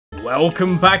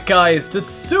Welcome back, guys, to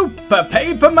Super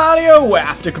Paper Mario, where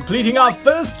after completing our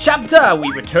first chapter,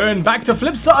 we return back to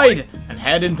Flipside and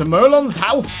head into Merlon's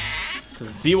house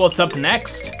to see what's up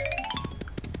next.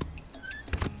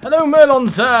 Hello, Merlon,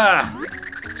 sir.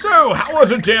 So, how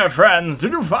was it, dear friends?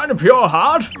 Did you find a pure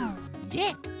heart?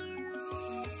 Yeah.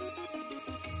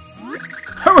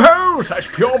 Ho ho,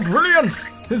 such pure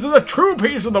brilliance! This is a true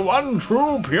piece of the one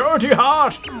true purity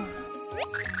heart.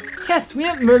 Yes, we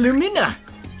have Merlumina.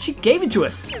 She gave it to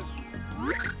us.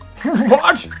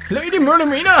 What? Lady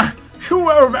Merlumina? You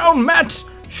were well met.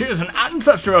 She is an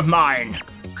ancestor of mine.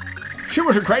 She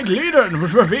was a great leader and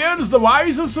was revered as the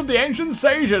wisest of the ancient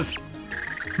sages.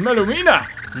 Merlumina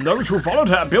and those who followed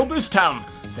her built this town.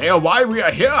 They are why we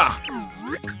are here.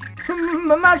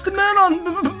 Master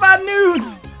Merlon, bad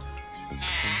news.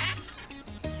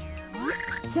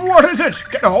 What is it?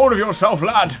 Get a hold of yourself,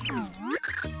 lad.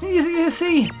 You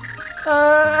see,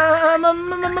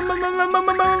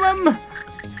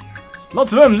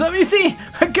 lots of them. let me see.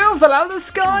 A girl fell out of the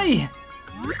sky.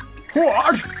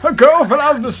 What? A girl fell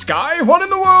out of the sky? What in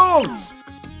the world?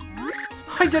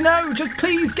 I don't know. Just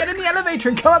please get in the elevator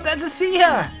and come up there to see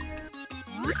her.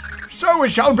 So it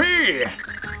shall be.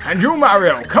 And you,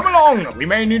 Mario, come along. We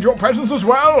may need your presence as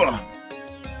well.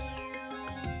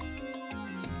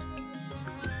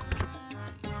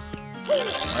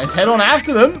 Let's head on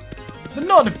after them. But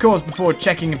not, of course, before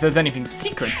checking if there's anything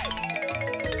secret.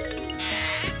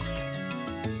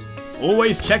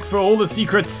 Always check for all the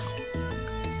secrets.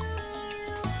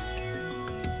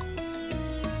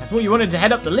 I thought you wanted to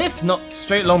head up the lift, not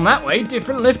straight along that way.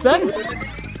 Different lift then.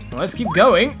 Well, let's keep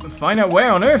going and find out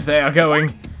where on earth they are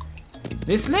going.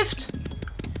 This lift?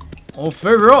 Or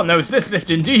further on. No, it's this lift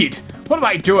indeed. What am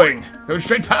I doing? Go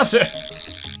straight past it.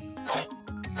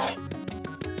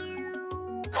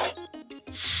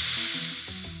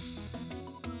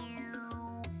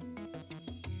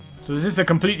 So is this a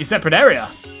completely separate area?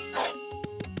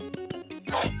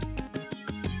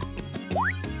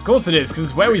 Of course it is, because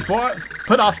it's where we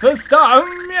put our first star.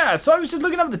 Yeah, so I was just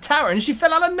looking up at the tower and she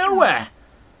fell out of nowhere.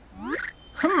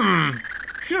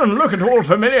 She doesn't look at all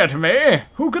familiar to me.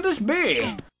 Who could this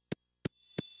be?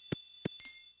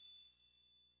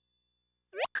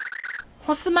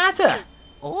 What's the matter?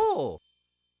 Oh.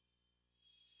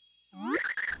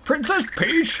 Princess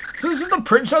Peach? So this is the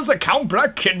princess that Count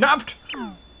Black kidnapped?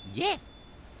 Yeah.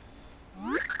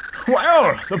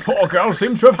 Well, the poor girl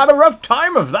seems to have had a rough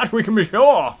time of that, we can be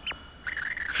sure.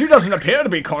 She doesn't appear to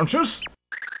be conscious.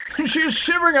 She is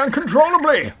shivering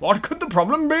uncontrollably. What could the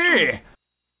problem be?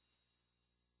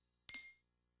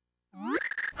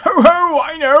 Ho ho,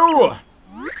 I know!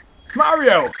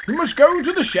 Mario, you must go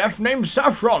to the chef named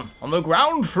Saffron on the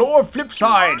ground floor of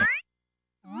Flipside.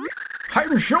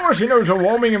 I'm sure she knows a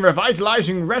warming and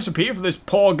revitalizing recipe for this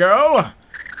poor girl.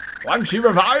 Once she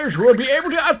revives, we'll be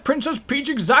able to ask Princess Peach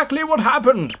exactly what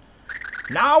happened.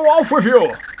 Now off with you!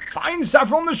 Find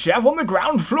Saffron the chef on the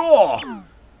ground floor!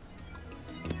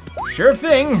 Sure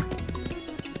thing.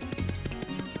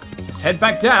 Let's head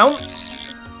back down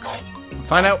and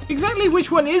find out exactly which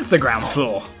one is the ground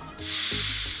floor.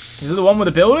 Is it the one with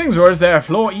the buildings, or is there a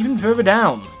floor even further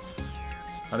down?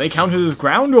 Are they counted as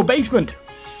ground or basement?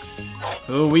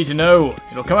 Who are we to know?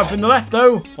 It'll come up in the left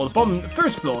though, or the bottom, the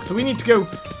first floor, so we need to go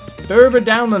further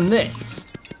down than this,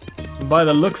 by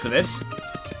the looks of it.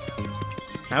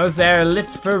 Now, is there a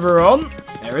lift further on?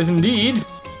 There is indeed.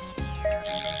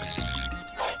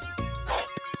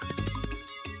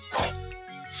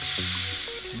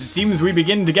 It seems we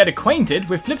begin to get acquainted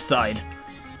with Flipside.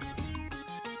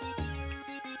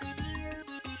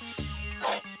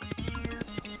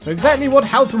 So exactly what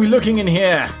house are we looking in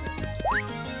here?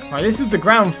 Right, this is the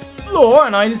ground floor,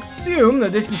 and I assume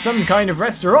that this is some kind of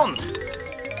restaurant.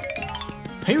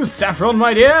 Hey, you Saffron,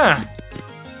 my dear.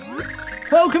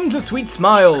 Welcome to Sweet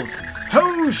Smiles.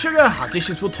 Oh, sugar, our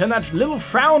dishes will turn that little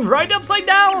frown right upside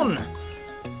down.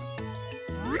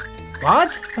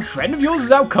 What? A friend of yours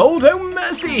is out cold? Oh,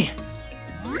 mercy.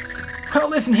 Well,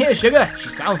 listen here, sugar. She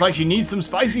sounds like she needs some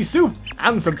spicy soup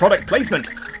and some product placement.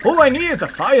 All I need is a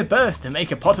fire burst to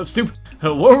make a pot of soup.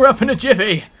 It'll warm her up in a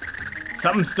jiffy.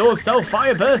 Some stores sell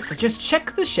fire bursts, so just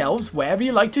check the shelves wherever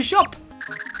you like to shop.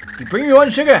 You bring me one,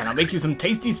 sugar, and I'll make you some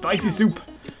tasty, spicy soup.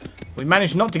 We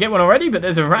managed not to get one already, but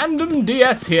there's a random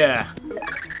DS here.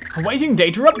 Awaiting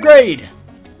data upgrade.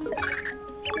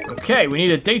 Okay, we need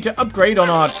a data upgrade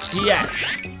on our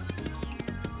DS.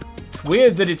 It's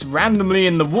weird that it's randomly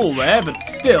in the wall there, but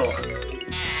still.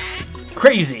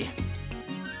 Crazy.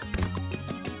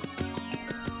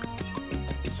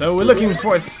 So we're looking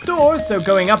for a store, so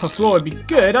going up a floor would be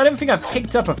good. I don't think I've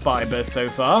picked up a fire burst so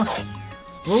far.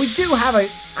 Well, we do have an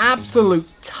absolute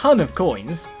ton of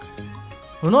coins.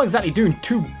 We're not exactly doing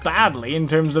too badly in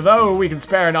terms of, oh, we can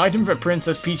spare an item for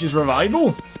Princess Peach's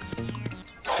revival.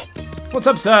 What's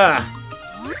up, sir?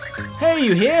 Hey,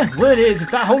 you here? Word is,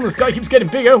 if that hole in the sky keeps getting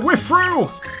bigger, we're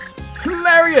through!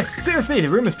 Hilarious! Seriously, the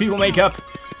rumors people make up.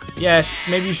 Yes,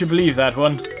 maybe you should believe that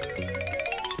one.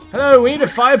 Hello, we need a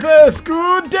fire burst!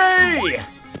 Good day!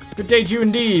 Good day to you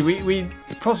indeed. We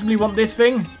possibly want this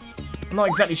thing? I'm not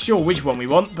exactly sure which one we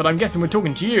want, but I'm guessing we're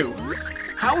talking to you.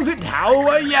 How's it? How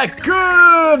are ya?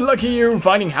 Good! Lucky you,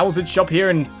 finding How's It shop here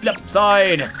in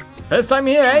Flipside. First time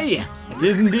here, eh? This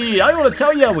is indeed. I ought to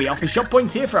tell you, we offer shop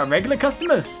points here for our regular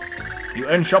customers. You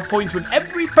earn shop points with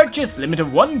every purchase, limit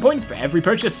of 1 point for every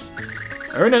purchase.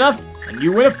 Earn enough, and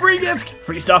you win a free gift.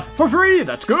 Free stuff for free,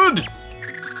 that's good.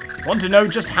 Want to know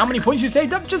just how many points you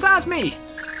saved up? Just ask me.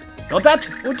 Got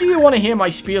that? Or do you want to hear my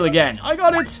spiel again? I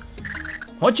got it.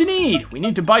 What you need? We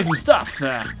need to buy some stuff,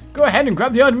 sir. Go ahead and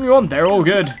grab the item you want. They're all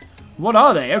good. What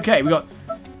are they? Okay, we got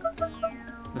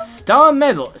the Star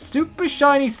Medal, a super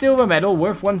shiny silver medal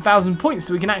worth 1,000 points,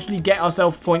 so we can actually get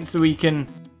ourselves points so we can,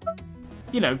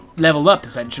 you know, level up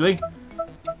essentially.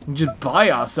 And just buy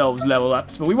ourselves level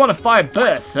ups, but we want a fire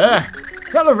burst, sir.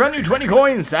 That'll run you 20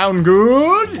 coins. Sound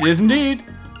good? It is indeed.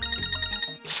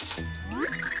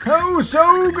 Oh,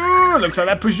 so good. Looks like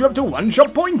that pushed you up to 1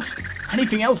 shop point.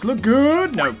 Anything else look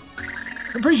good? No.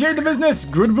 Appreciate the business.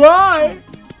 Goodbye.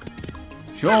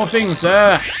 Sure thing,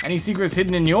 sir. Any secrets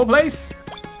hidden in your place?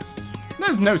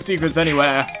 There's no secrets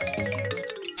anywhere.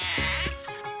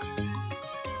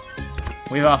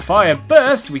 With our fire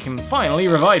burst, we can finally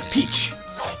revive Peach.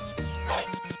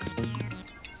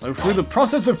 So through the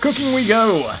process of cooking we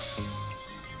go.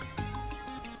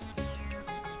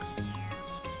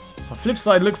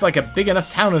 Flipside looks like a big enough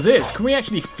town as is. Can we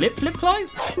actually Flipside?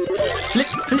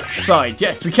 Flipside,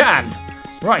 yes we can.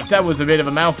 Right, that was a bit of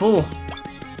a mouthful.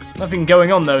 Nothing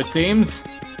going on though, it seems.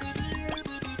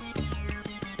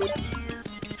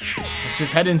 Let's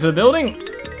just head into the building.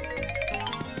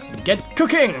 Get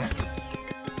cooking.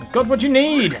 I've got what you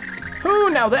need.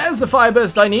 Ooh, now there's the fire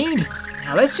burst I need.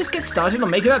 Now let's just get started on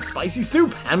making that spicy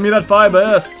soup. Hand me that fire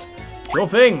burst. Sure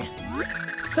thing.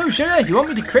 So, Sugar, you want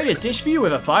me to create a dish for you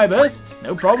with a fire burst?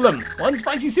 No problem. 1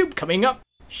 spicy soup coming up.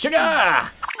 Sugar!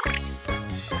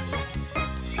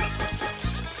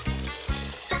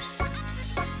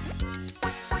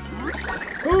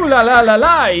 Ooh la la la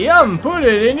la, yum, put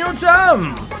it in your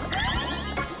tum!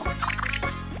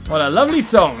 What a lovely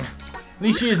song. At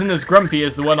least she isn't as grumpy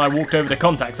as the one I walked over the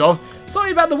contacts of.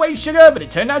 Sorry about the wait, Sugar, but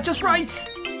it turned out just right.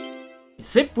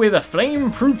 Sip with a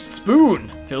flame-proof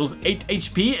spoon. Fills 8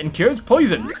 HP and cures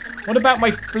poison. What about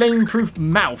my flame-proof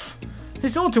mouth?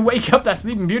 This ought to wake up that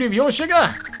sleeping beauty of yours,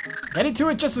 Sugar. Get it to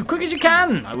it just as quick as you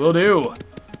can. I will do.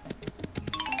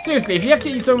 Seriously, if you have to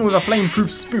eat something with a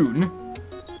flame-proof spoon,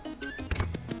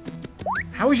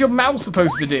 how is your mouth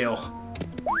supposed to deal?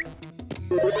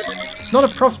 It's not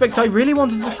a prospect I really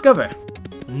want to discover.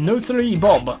 No siree,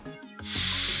 Bob.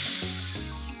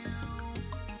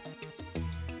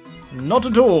 Not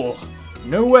at all.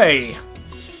 No way.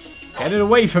 Get it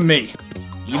away from me,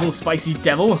 evil spicy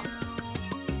devil.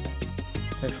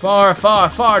 So far, far,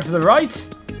 far to the right.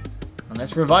 And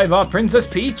let's revive our Princess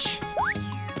Peach.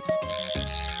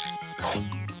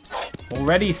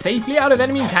 Already safely out of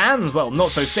enemies' hands. Well, not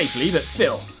so safely, but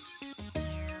still.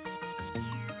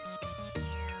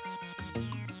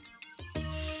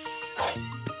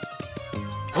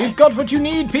 We've got what you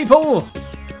need, people.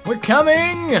 We're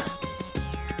coming.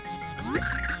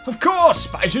 Of course,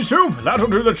 spicy soup. That'll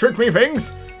do the trick, me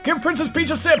things. Give Princess Peach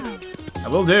a sip. I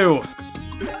will do.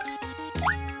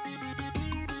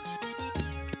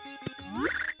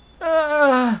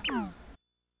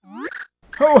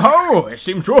 Ho ho! It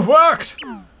seems to have worked.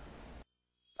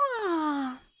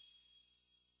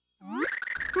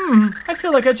 I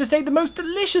feel like I just ate the most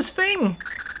delicious thing.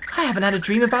 I haven't had a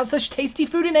dream about such tasty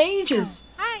food in ages.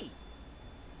 Hey.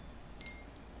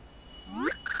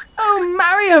 Oh,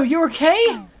 Mario, you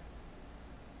okay?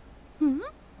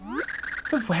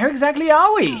 But where exactly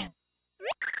are we?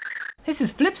 This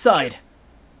is Flipside.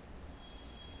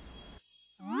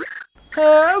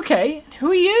 Okay,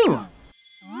 who are you?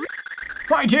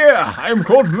 My dear, I am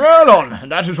called Merlon,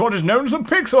 and that is what is known as a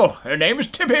pixel. Her name is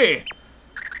Tippy.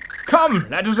 Come,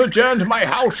 let us adjourn to my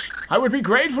house. I would be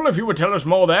grateful if you would tell us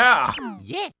more there.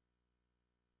 Yeah.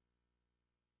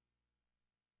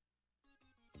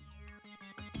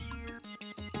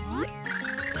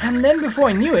 And then before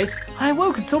I knew it, I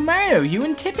awoke and saw Mario, you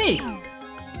and Tippy.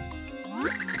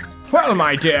 Well,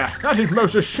 my dear, that is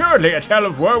most assuredly a tale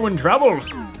of woe and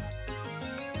troubles.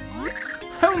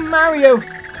 Oh, Mario,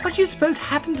 What do you suppose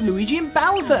happened to Luigi and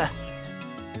Bowser?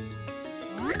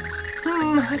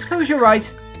 I suppose you're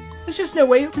right. There's just no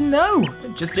way to know.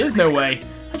 There just is no way.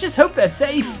 I just hope they're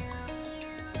safe.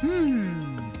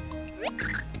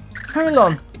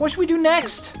 Merlon, what should we do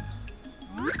next?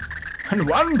 And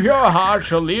one pure heart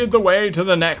shall lead the way to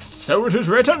the next, so it is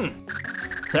written.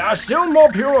 There are still more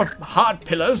pure heart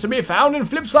pillars to be found in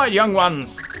Flipside, young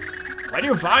ones. When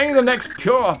you find the next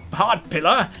pure heart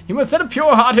pillar, you must set a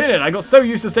pure heart in it. I got so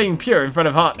used to saying pure in front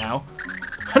of heart now.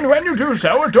 And when you do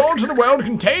so, a door to the world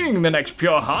containing the next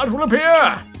pure heart will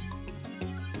appear.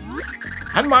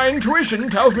 And my intuition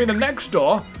tells me the next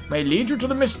door may lead you to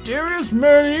the mysterious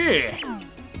Merlon.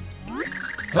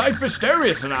 Like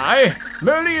Mysterious and I,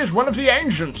 Merlon is one of the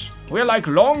ancients. We're like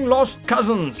long-lost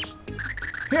cousins.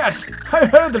 Yes, I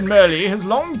heard that Merlon has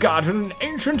long guarded an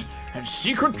ancient and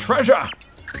secret treasure.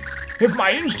 If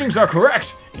my instincts are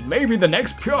correct, it may be the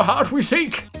next pure heart we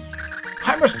seek.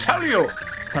 I must tell you,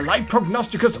 the light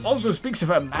prognosticus also speaks of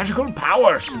her magical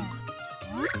powers.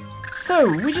 So,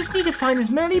 we just need to find this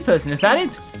Merlon person, is that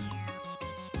it?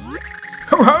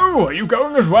 Ho ho, are you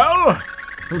going as well?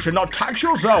 You should not tax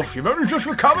yourself, you've only just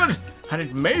recovered, and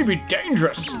it may be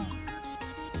dangerous.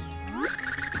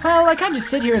 Well, I can't just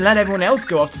sit here and let everyone else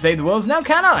go off to save the world now,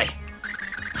 can I?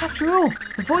 After all,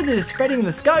 the void that is spreading in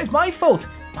the sky is my fault,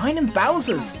 mine and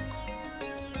Bowser's.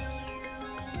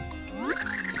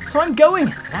 So I'm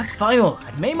going, that's final,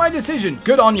 I've made my decision,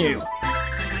 good on you.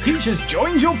 Peach has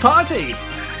joined your party.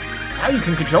 Now you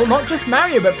can control not just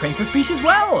Mario, but Princess Peach as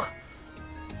well.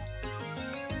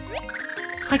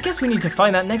 I guess we need to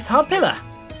find that next heart pillar.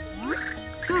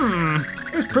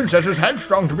 This princess is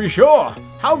headstrong to be sure.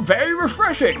 How very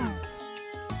refreshing.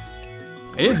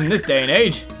 It is in this day and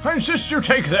age. I insist you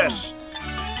take this.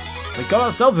 We got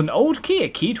ourselves an old key, a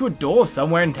key to a door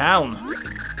somewhere in town.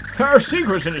 There are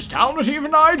secrets in this town that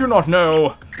even I do not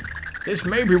know. This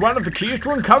may be one of the keys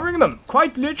to uncovering them,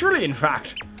 quite literally in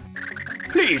fact.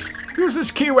 Please, use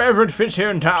this key wherever it fits here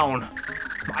in town.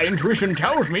 My intuition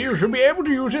tells me you should be able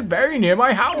to use it very near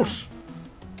my house.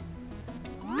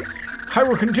 I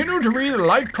will continue to read the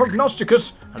light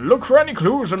prognosticus and look for any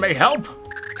clues that may help.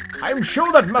 I am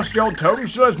sure that musty old tome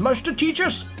still has much to teach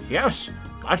us. Yes,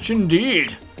 much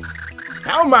indeed.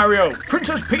 Now Mario,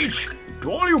 Princess Peach,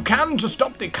 do all you can to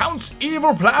stop the Count's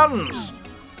evil plans.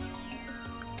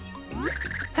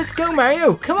 Let's go,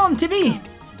 Mario. Come on, Tibby.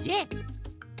 Yeah.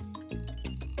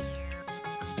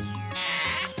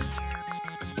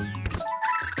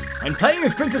 When playing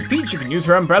as Princess Peach, you can use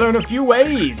her umbrella in a few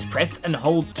ways. Press and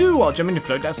hold 2 while jumping to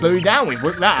float that slowly down. We've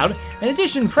worked that out. In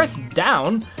addition, press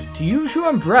down to use your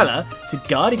umbrella to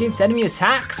guard against enemy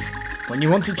attacks. When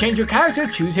you want to change your character,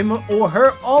 choose him or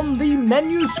her on the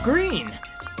menu screen.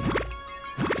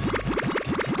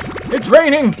 It's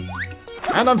raining!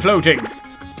 And I'm floating.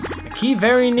 A key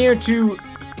very near to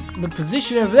the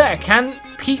position over there. Can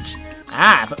Peach...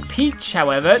 but Peach,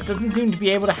 however, doesn't seem to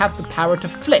be able to have the power to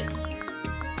flip.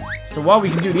 So while we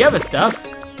can do the other stuff,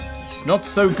 she's not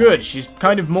so good. She's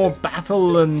kind of more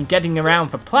battle and getting around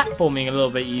for platforming a little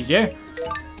bit easier.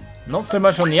 Not so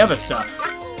much on the other stuff.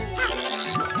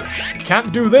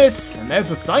 Can't do this, and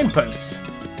there's a signpost.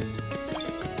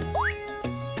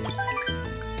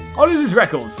 Oliz's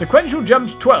records. Sequential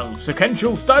jumps 12.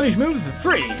 Sequential stylish moves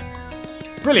 3.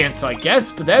 Brilliant, I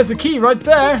guess, but there's a key right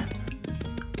there.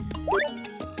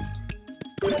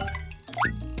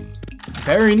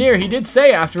 Very near, he did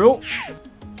say, after all.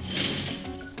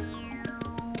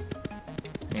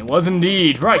 It was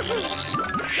indeed. Right.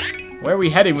 Where are we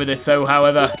heading with this, though,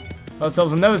 however? Got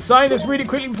ourselves another sign. Let's read it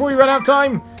quickly before we run out of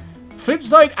time.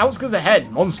 Flipside, Outskirts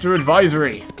ahead. Monster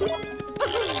advisory.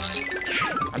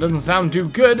 That doesn't sound too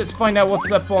good. Let's find out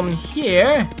what's up on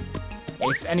here.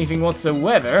 If anything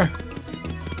whatsoever.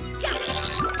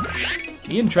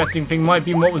 The interesting thing might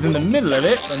be what was in the middle of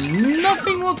it, but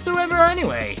nothing whatsoever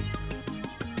anyway.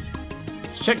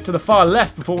 Check to the far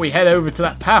left before we head over to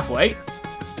that pathway.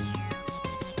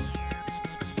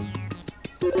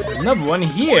 There's another one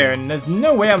here, and there's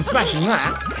no way I'm smashing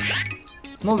that.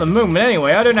 Not at the moment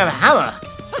anyway, I don't have a hammer.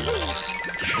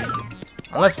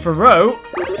 Unless Faro.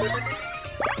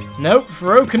 Nope,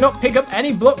 Faro cannot pick up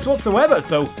any blocks whatsoever,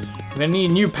 so we're going to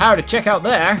need a new power to check out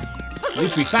there. At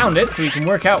least we found it, so we can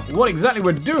work out what exactly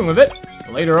we're doing with it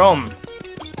later on.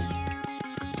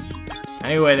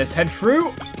 Anyway, let's head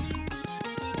through.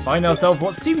 Find ourselves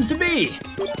what seems to be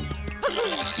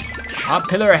a heart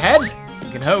pillar ahead.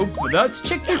 We can hope, but let's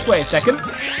check this way a second.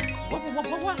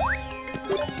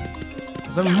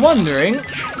 Because I'm wondering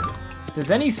if there's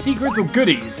any secrets or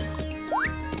goodies.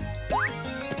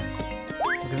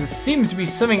 Because there seems to be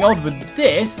something odd with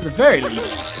this, at the very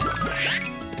least.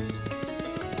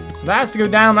 that has to go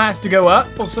down, that has to go up,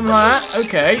 or something like that.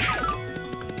 Okay.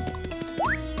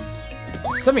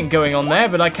 There's something going on there,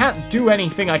 but I can't do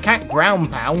anything. I can't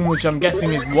ground pound, which I'm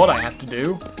guessing is what I have to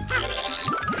do.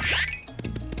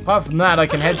 Apart from that, I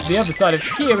can head to the other side of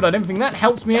here, but I don't think that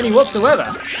helps me any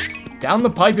whatsoever. Down the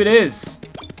pipe it is.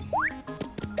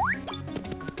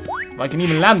 If I can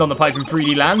even land on the pipe in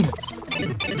 3D land.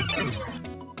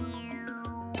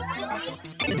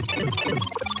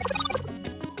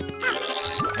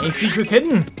 Any secrets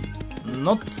hidden?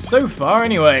 Not so far,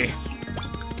 anyway.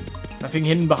 Nothing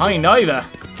hidden behind either.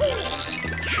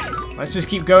 Let's just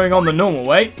keep going on the normal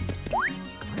way.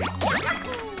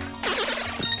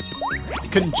 I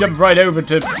couldn't jump right over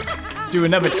to do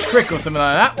another trick or something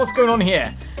like that. What's going on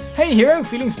here? Hey, hero,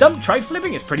 feeling stumped? Try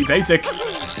flipping. It's pretty basic.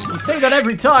 You say that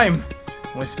every time.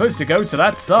 We're supposed to go to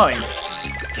that side.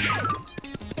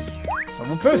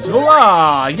 Well, first of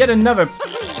all, yet another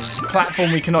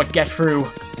platform we cannot get through.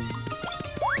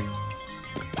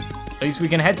 At least we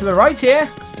can head to the right here.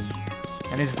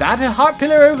 And is that a heart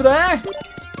pillar over there?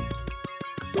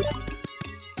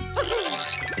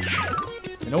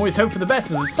 Can always hope for the best.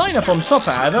 There's a sign up on top,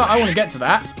 however. I want to get to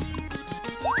that.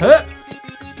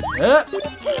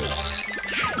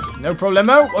 No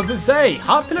problemo. What does it say?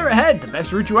 Heart pillar ahead. The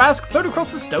best route you ask. Float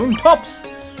across the stone tops.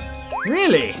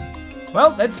 Really?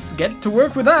 Well, let's get to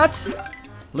work with that.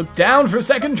 Look down for a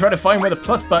second. Try to find where the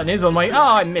plus button is on my...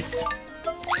 Ah, I missed.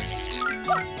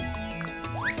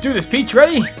 Let's do this, Peach.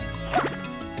 Ready?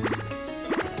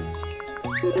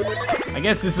 I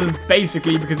guess this is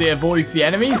basically because it avoids the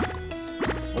enemies.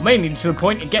 Or mainly to the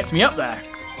point it gets me up there.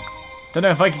 Don't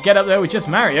know if I could get up there with just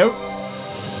Mario.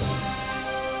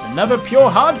 Another pure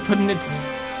heart putting its...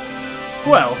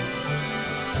 well...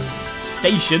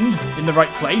 stationed in the right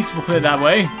place, we'll put it that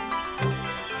way.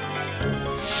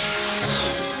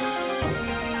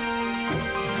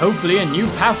 Hopefully a new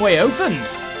pathway opened.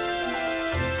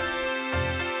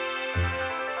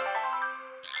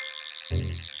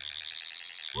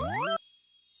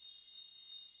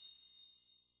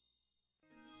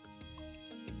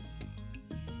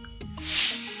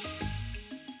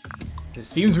 It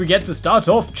seems we get to start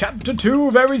off Chapter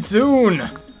 2 very soon.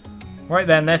 Right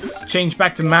then, let's change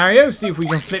back to Mario, see if we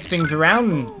can flip things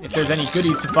around and if there's any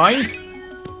goodies to find.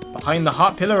 Behind the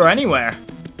heart pillar or anywhere.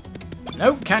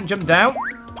 Nope, can't jump down.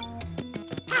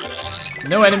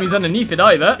 No enemies underneath it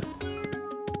either.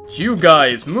 You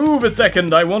guys, move a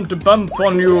second, I want to bump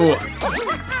on you.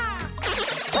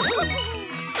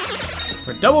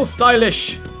 We're double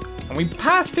stylish. And we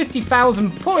passed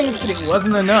 50,000 points, but it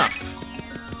wasn't enough.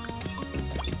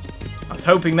 I was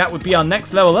hoping that would be our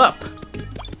next level up.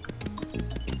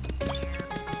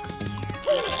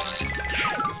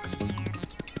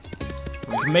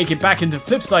 We can make it back into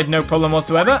Flipside, no problem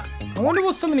whatsoever. I wonder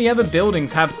what some of the other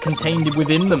buildings have contained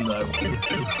within them, though.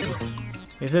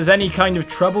 If there's any kind of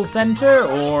trouble center,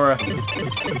 or...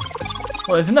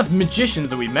 well, there's enough magicians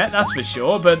that we met, that's for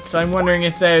sure, but I'm wondering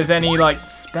if there's any, like,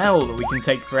 spell that we can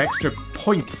take for extra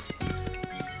points.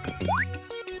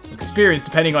 Experience,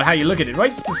 depending on how you look at it.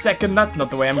 Right, a second, that's not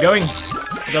the way I'm going.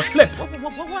 I gotta flip.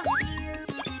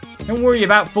 Don't worry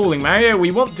about falling, Mario,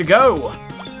 we want to go.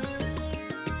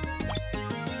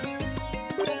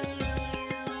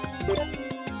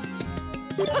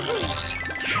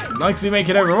 Nicely make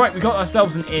it over. Right, we got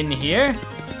ourselves an inn here.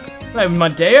 Hello, my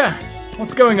dear.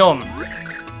 What's going on?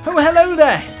 Oh, hello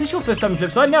there. Is this your first time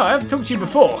Flipside? No, I haven't talked to you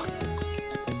before.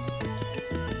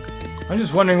 I'm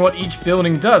just wondering what each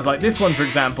building does, like this one, for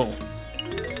example.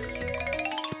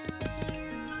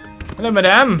 Hello,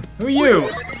 madame. Who are you?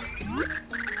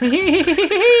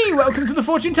 Welcome to the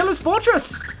Fortune Teller's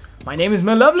Fortress. My name is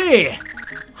Merlon.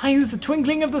 I use the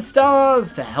twinkling of the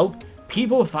stars to help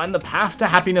people find the path to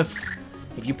happiness.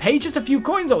 If you pay just a few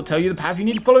coins, I will tell you the path you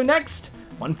need to follow next.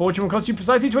 One fortune will cost you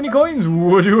precisely 20 coins.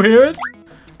 Would you hear it?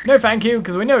 No, thank you,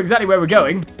 because we know exactly where we're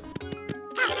going.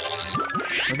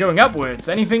 We're going upwards.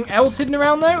 Anything else hidden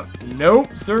around though?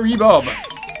 Nope, sorry, Bob.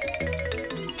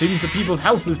 Seems the people's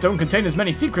houses don't contain as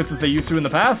many secrets as they used to in the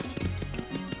past.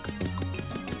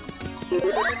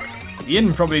 The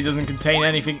inn probably doesn't contain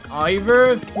anything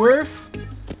either worth.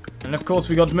 And of course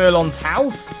we got Merlon's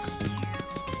house.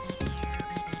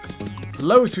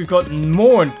 Lowest, we've got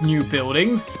more new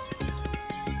buildings.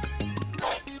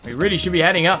 We really should be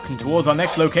heading up and towards our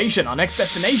next location, our next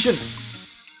destination.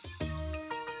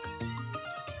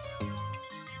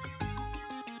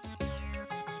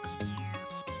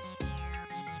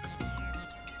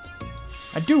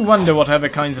 I do wonder what other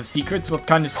kinds of secrets, what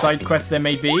kind of side quests there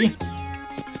may be.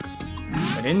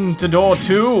 But into door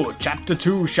 2, chapter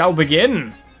 2 shall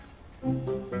begin.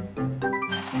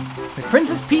 With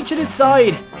Princess Peach at his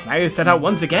side, Mario set out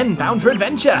once again, bound for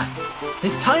adventure.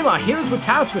 This time our heroes were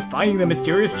tasked with finding the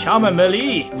mysterious charmer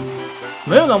Merlin.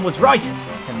 Merlon was right,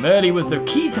 and Merlin was the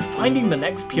key to finding the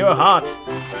next pure heart.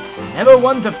 Never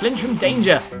one to flinch from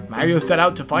danger, Mario set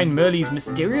out to find Merlin's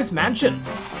mysterious mansion.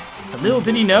 But little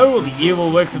did he know, the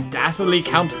evil works of dastardly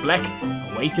Count Bleck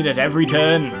awaited at every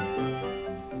turn.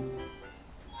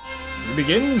 We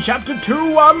begin Chapter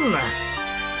 2-1.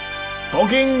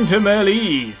 Bogging to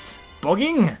Merlin's.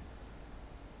 Bogging?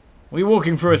 We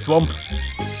walking through a swamp.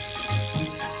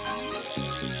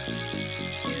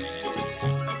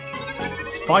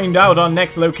 Let's find out our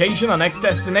next location, our next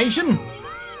destination.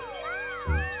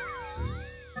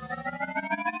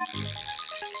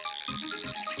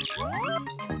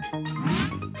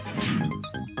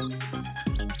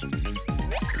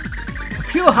 The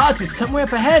pure heart is somewhere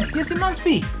up ahead. Yes, it must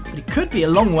be. But it could be a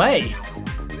long way.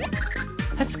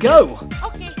 Let's go.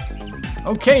 Okay.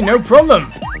 Okay, no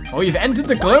problem. Well, we've entered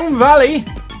the Gloam Valley.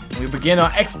 We'll begin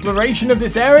our exploration of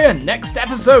this area next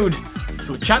episode.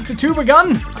 So Chapter 2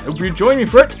 begun. I hope you join me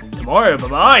for it tomorrow.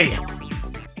 Bye-bye.